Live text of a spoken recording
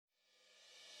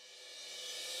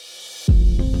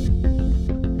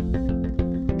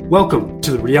Welcome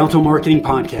to the Rialto Marketing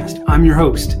Podcast. I'm your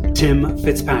host, Tim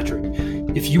Fitzpatrick.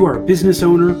 If you are a business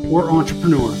owner or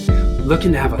entrepreneur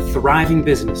looking to have a thriving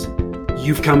business,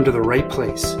 you've come to the right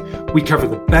place. We cover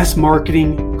the best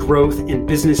marketing, growth, and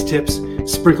business tips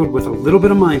sprinkled with a little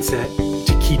bit of mindset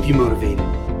to keep you motivated.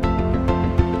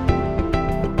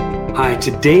 Hi,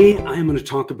 today I am going to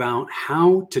talk about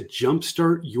how to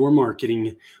jumpstart your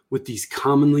marketing with these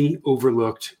commonly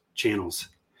overlooked channels.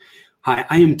 Hi,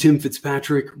 I am Tim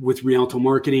Fitzpatrick with Rialto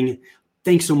Marketing.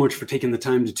 Thanks so much for taking the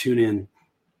time to tune in.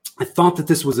 I thought that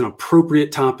this was an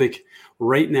appropriate topic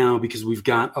right now because we've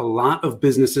got a lot of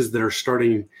businesses that are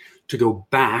starting to go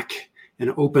back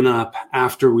and open up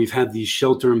after we've had these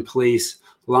shelter-in-place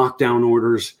lockdown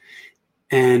orders.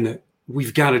 And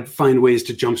we've got to find ways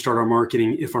to jumpstart our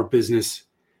marketing if our business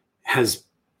has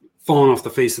fallen off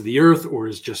the face of the earth or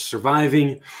is just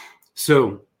surviving.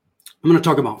 So I'm going to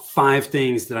talk about 5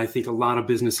 things that I think a lot of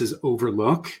businesses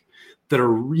overlook that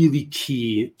are really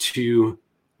key to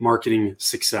marketing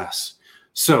success.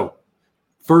 So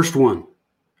first one,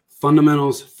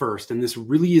 fundamentals first. And this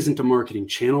really isn't a marketing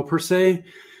channel per se,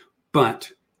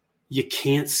 but you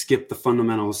can't skip the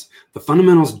fundamentals. The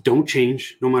fundamentals don't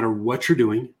change no matter what you're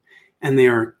doing, and they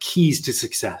are keys to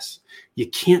success. You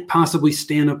can't possibly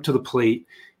stand up to the plate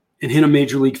and hit a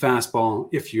major league fastball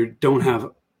if you don't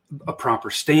have a proper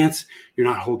stance, you're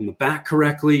not holding the bat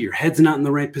correctly, your head's not in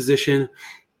the right position.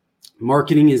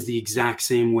 Marketing is the exact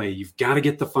same way. You've got to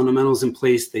get the fundamentals in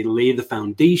place. They lay the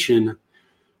foundation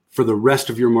for the rest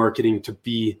of your marketing to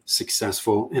be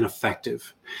successful and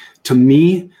effective. To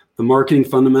me, the marketing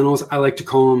fundamentals, I like to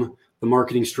call them the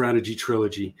marketing strategy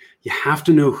trilogy. You have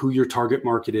to know who your target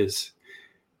market is.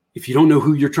 If you don't know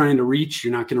who you're trying to reach,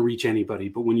 you're not going to reach anybody.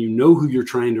 But when you know who you're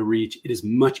trying to reach, it is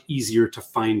much easier to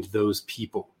find those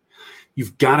people.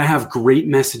 You've got to have great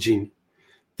messaging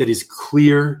that is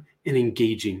clear and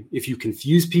engaging. If you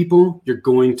confuse people, you're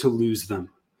going to lose them.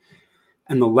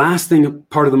 And the last thing,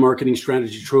 part of the marketing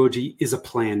strategy trilogy, is a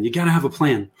plan. You got to have a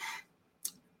plan.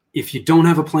 If you don't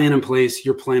have a plan in place,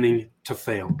 you're planning to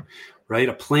fail, right?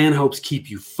 A plan helps keep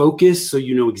you focused so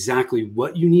you know exactly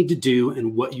what you need to do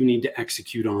and what you need to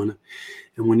execute on.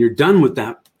 And when you're done with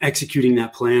that, executing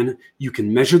that plan, you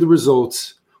can measure the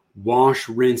results, wash,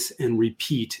 rinse, and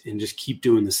repeat, and just keep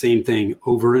doing the same thing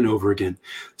over and over again.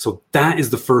 So that is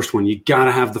the first one. You got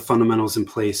to have the fundamentals in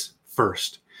place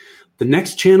first. The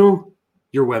next channel,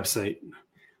 your website.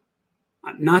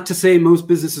 Not to say most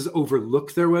businesses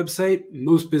overlook their website.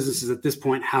 Most businesses at this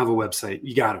point have a website.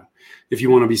 You got to, if you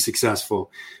want to be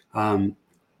successful.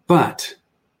 But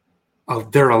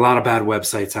there are a lot of bad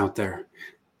websites out there.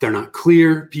 They're not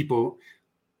clear. People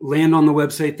land on the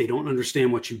website. They don't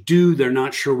understand what you do. They're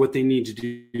not sure what they need to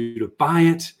do to buy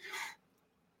it.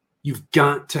 You've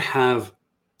got to have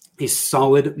a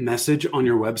solid message on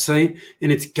your website,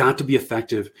 and it's got to be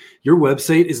effective. Your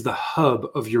website is the hub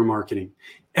of your marketing.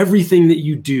 Everything that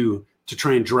you do to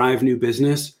try and drive new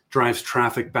business drives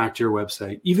traffic back to your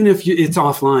website. Even if it's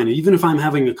offline, even if I'm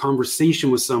having a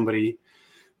conversation with somebody,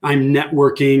 I'm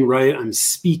networking, right? I'm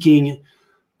speaking.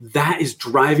 That is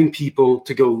driving people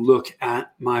to go look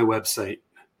at my website.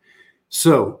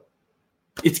 So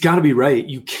it's got to be right.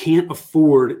 You can't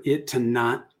afford it to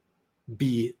not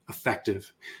be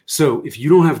effective. So if you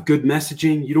don't have good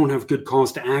messaging, you don't have good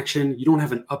calls to action, you don't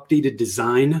have an updated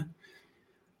design,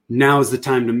 now is the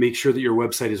time to make sure that your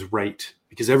website is right,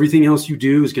 because everything else you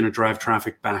do is going to drive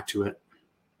traffic back to it.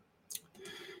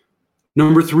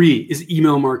 Number 3 is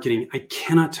email marketing. I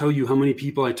cannot tell you how many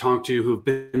people I talk to who have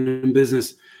been in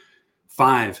business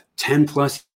 5, 10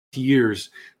 plus years.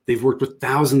 They've worked with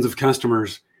thousands of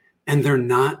customers, and they're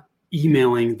not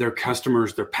emailing their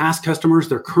customers, their past customers,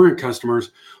 their current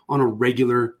customers on a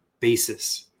regular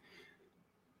basis.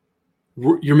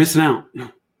 You're missing out.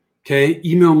 Okay.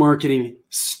 Email marketing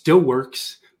still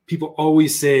works. People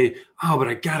always say, oh, but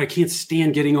I can't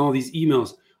stand getting all these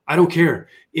emails. I don't care.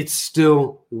 It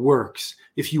still works.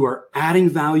 If you are adding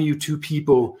value to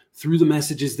people through the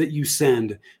messages that you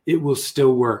send, it will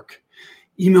still work.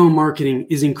 Email marketing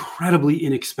is incredibly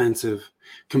inexpensive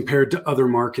compared to other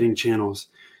marketing channels.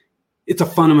 It's a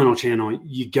fundamental channel.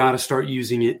 You got to start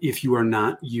using it if you are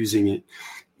not using it.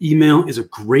 Email is a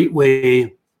great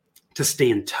way to stay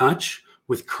in touch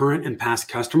with current and past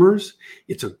customers.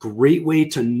 It's a great way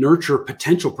to nurture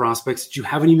potential prospects that you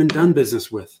haven't even done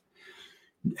business with.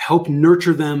 Help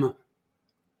nurture them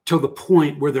till the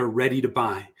point where they're ready to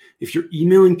buy. If you're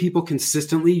emailing people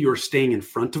consistently, you're staying in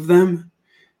front of them.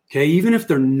 Okay, even if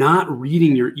they're not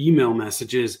reading your email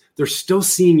messages, they're still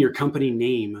seeing your company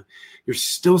name. It's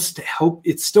still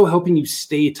helping you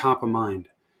stay top of mind.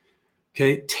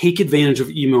 Okay, take advantage of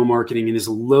email marketing. It is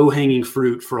low-hanging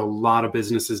fruit for a lot of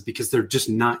businesses because they're just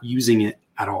not using it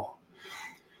at all.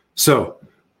 So,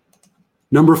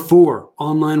 number 4,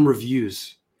 online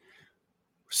reviews.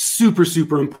 Super,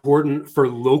 super important for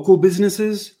local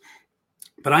businesses,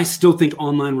 but I still think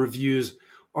online reviews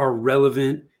are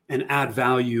relevant and add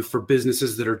value for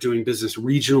businesses that are doing business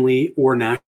regionally or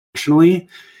nationally.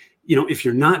 If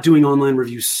you're not doing online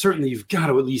reviews, certainly you've got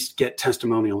to at least get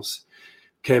testimonials.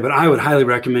 Okay, but I would highly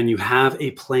recommend you have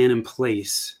a plan in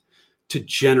place to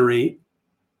generate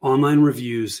online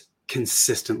reviews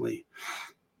consistently.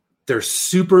 They're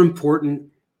super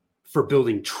important for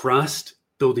building trust,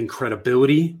 building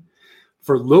credibility.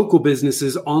 For local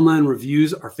businesses, online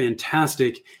reviews are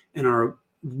fantastic and are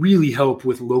really help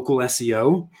with local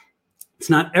SEO. It's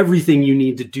not everything you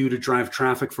need to do to drive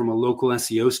traffic from a local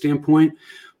SEO standpoint,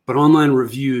 but online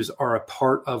reviews are a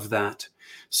part of that.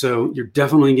 So you're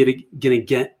definitely going to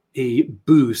get a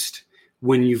boost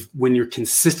when you're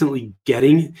consistently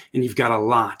getting, and you've got a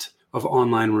lot of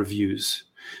online reviews.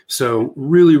 So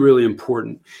really, really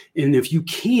important. And if you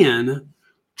can,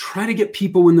 try to get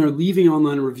people when they're leaving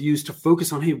online reviews to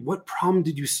focus on, hey, what problem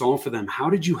did you solve for them? How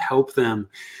did you help them?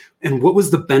 And what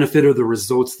was the benefit or the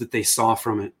results that they saw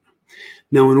from it?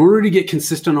 Now, in order to get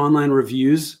consistent online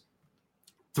reviews,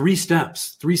 3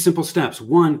 simple steps.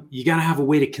 1, you got to have a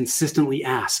way to consistently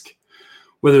ask,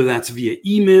 whether that's via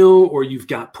email or you've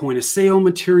got point of sale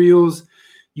materials.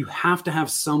 You have to have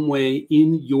some way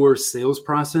in your sales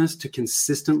process to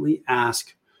consistently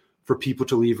ask for people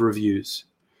to leave reviews.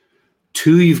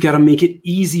 2, you've got to make it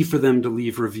easy for them to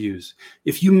leave reviews.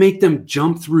 If you make them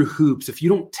jump through hoops, if you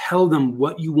don't tell them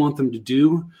what you want them to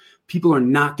do, people are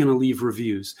not going to leave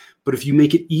reviews. But if you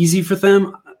make it easy for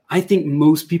them, I think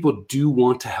most people do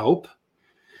want to help.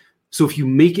 So if you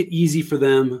make it easy for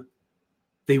them,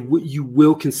 you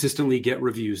will consistently get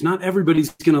reviews. Not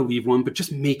everybody's going to leave one, but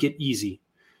just make it easy.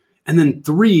 And then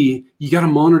 3, you got to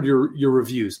monitor your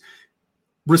reviews.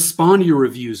 Respond to your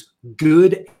reviews,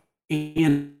 good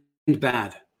and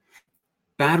bad.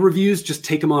 Bad reviews, just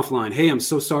take them offline. Hey, I'm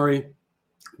so sorry.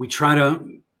 We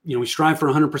strive for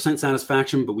 100%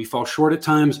 satisfaction, but we fall short at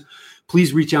times.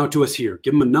 Please reach out to us here.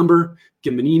 Give them a number,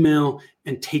 give them an email,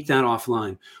 and take that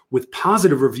offline. With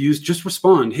positive reviews, just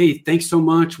respond. Hey, thanks so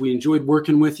much. We enjoyed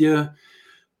working with you.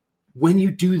 When you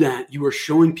do that, you are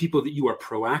showing people that you are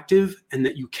proactive and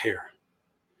that you care.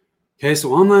 Okay,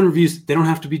 so online reviews, they don't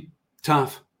have to be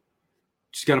tough.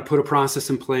 Just got to put a process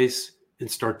in place and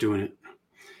start doing it.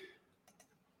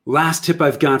 Last tip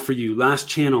I've got for you, last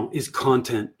channel, is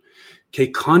content. Okay,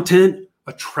 content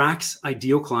attracts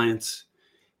ideal clients.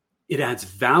 It adds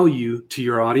value to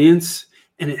your audience,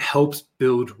 and it helps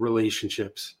build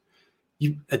relationships.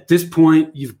 At this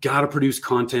point, you've got to produce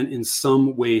content in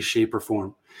some way, shape, or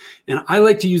form. And I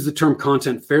like to use the term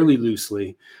content fairly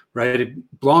loosely, right?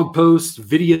 Blog posts,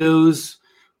 videos,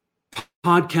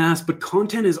 podcasts, but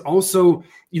content is also,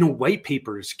 white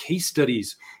papers, case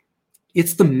studies.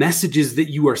 It's the messages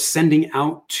that you are sending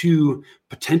out to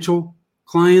potential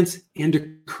clients and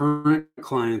to current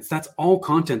clients. That's all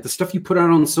content. The stuff you put out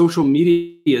on social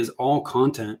media is all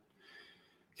content.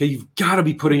 Okay, you've got to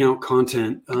be putting out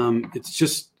content.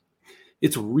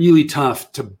 It's really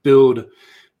tough to build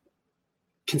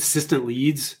consistent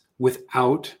leads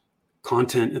without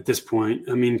content at this point.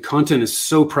 I mean, content is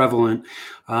so prevalent.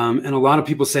 And a lot of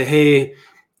people say, hey,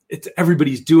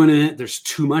 everybody's doing it. There's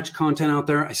too much content out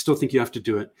there. I still think you have to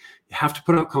do it. You have to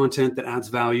put out content that adds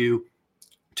value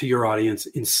to your audience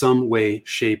in some way,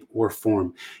 shape, or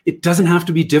form. It doesn't have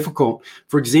to be difficult.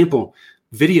 For example,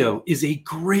 video is a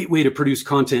great way to produce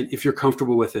content if you're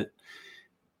comfortable with it.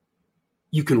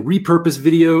 You can repurpose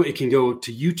video. It can go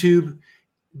to YouTube.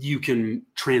 You can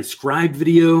transcribe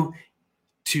video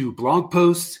to blog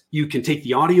posts. You can take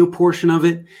the audio portion of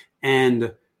it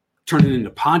and turn it into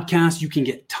podcasts. You can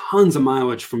get tons of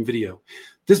mileage from video.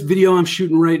 This video I'm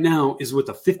shooting right now is with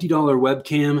a $50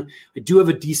 webcam. I do have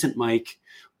a decent mic,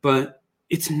 but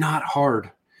it's not hard.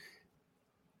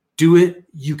 Do it.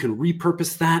 You can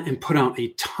repurpose that and put out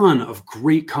a ton of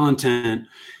great content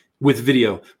with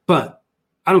video. But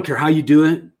I don't care how you do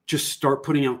it. Just start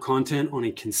putting out content on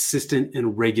a consistent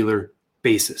and regular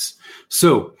basis.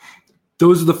 So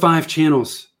those are the 5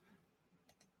 channels.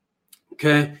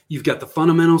 Okay. You've got the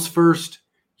fundamentals first,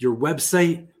 your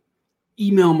website,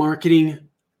 email marketing,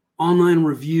 online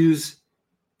reviews,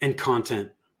 and content.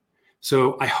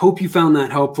 So I hope you found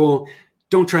that helpful.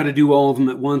 Don't try to do all of them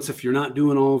at once if you're not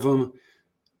doing all of them.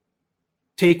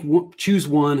 Choose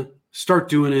one, start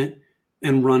doing it,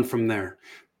 and run from there.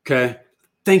 Okay.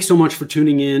 Thanks so much for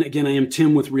tuning in. Again, I am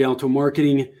Tim with Rialto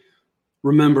Marketing.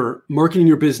 Remember, marketing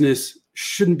your business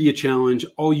shouldn't be a challenge.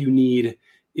 All you need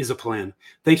is a plan.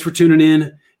 Thanks for tuning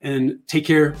in and take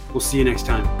care. We'll see you next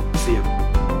time. See ya.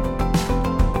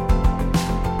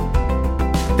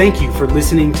 Thank you for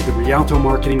listening to the Rialto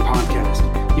Marketing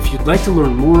Podcast. If you'd like to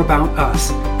learn more about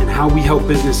us and how we help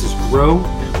businesses grow,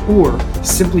 or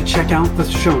simply check out the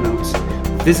show notes,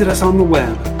 visit us on the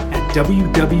web at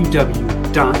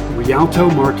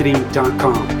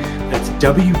www.rialtomarketing.com. That's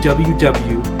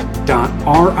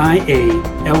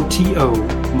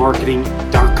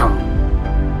www.rialtomarketing.com.